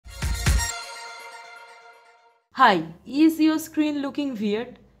Hi, is your screen looking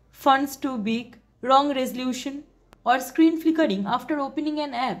weird? Fonts too big, wrong resolution, or screen flickering after opening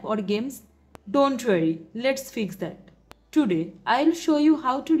an app or games? Don't worry, let's fix that. Today, I'll show you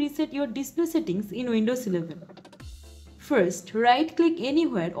how to reset your display settings in Windows 11. First, right-click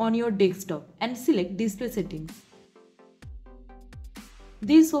anywhere on your desktop and select Display Settings.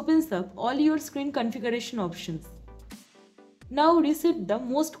 This opens up all your screen configuration options. Now reset the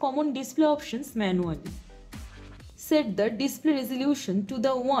most common display options manually. Set the display resolution to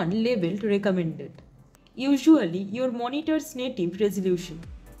the one labeled recommended, usually your monitor's native resolution.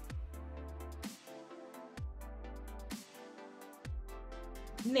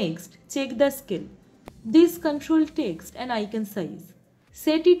 Next, check the scale. This control text and icon size.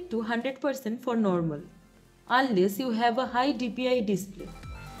 Set it to 100% for normal, unless you have a high DPI display.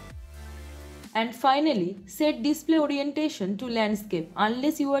 And finally, set display orientation to landscape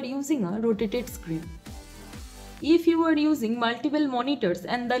unless you are using a rotated screen. If you are using multiple monitors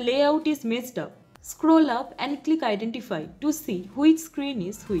and the layout is messed up, scroll up and click Identify to see which screen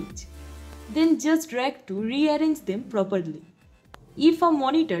is which. Then just drag to rearrange them properly. If a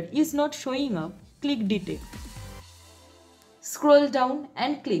monitor is not showing up, click Detect. Scroll down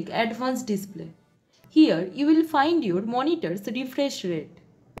and click Advanced Display. Here you will find your monitor's refresh rate.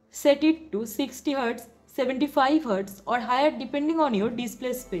 Set it to 60 Hz, 75 Hz or higher depending on your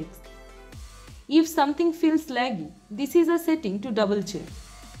display specs. If something feels laggy, this is a setting to double check.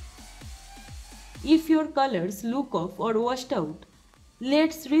 If your colors look off or washed out,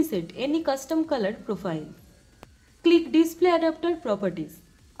 let's reset any custom color profile. Click Display Adapter Properties.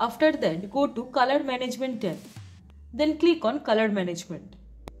 After that, go to Color Management tab. Then click on Color Management.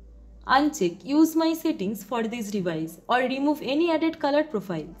 Uncheck Use My Settings for this device or remove any added color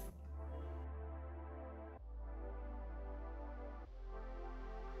profiles.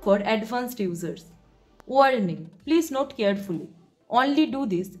 For advanced users. Warning, please note carefully. Only do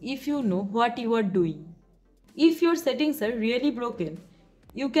this if you know what you are doing. If your settings are really broken,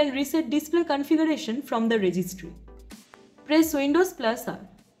 you can reset display configuration from the registry. Press Windows plus R.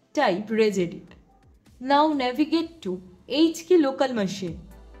 Type regedit. Now navigate to H key local machine.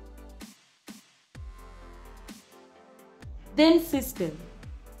 Then System.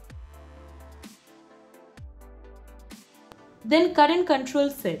 Then current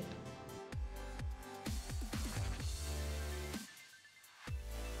control set.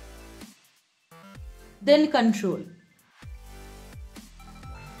 Then Control.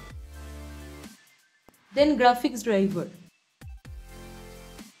 Then Graphics driver.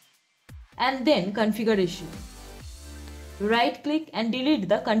 And then Configuration. Right click and delete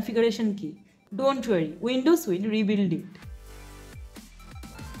the configuration key. Don't worry, Windows will rebuild it.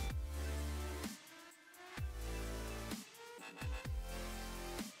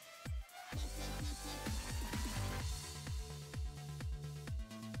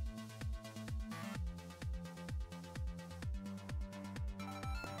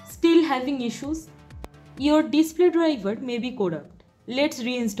 Still having issues? Your display driver may be corrupt. Let's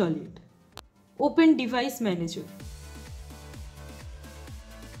reinstall it. Open Device Manager.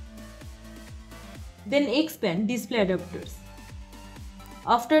 Then expand Display Adapters.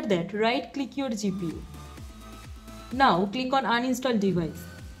 After that, right-click your GPU. Now click on Uninstall Device.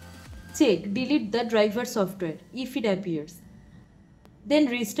 Check Delete the driver software if it appears. Then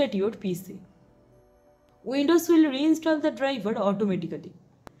restart your PC. Windows will reinstall the driver automatically.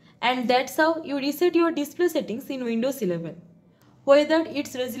 And that's how you reset your display settings in Windows 11. Whether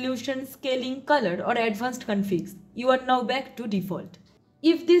it's resolution, scaling, color or advanced configs, you are now back to default.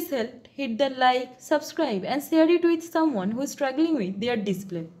 If this helped, hit the like, subscribe and share it with someone who is struggling with their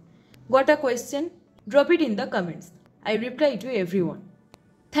display. Got a question? Drop it in the comments. I reply to everyone.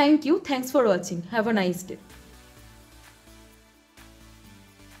 Thanks for watching. Have a nice day.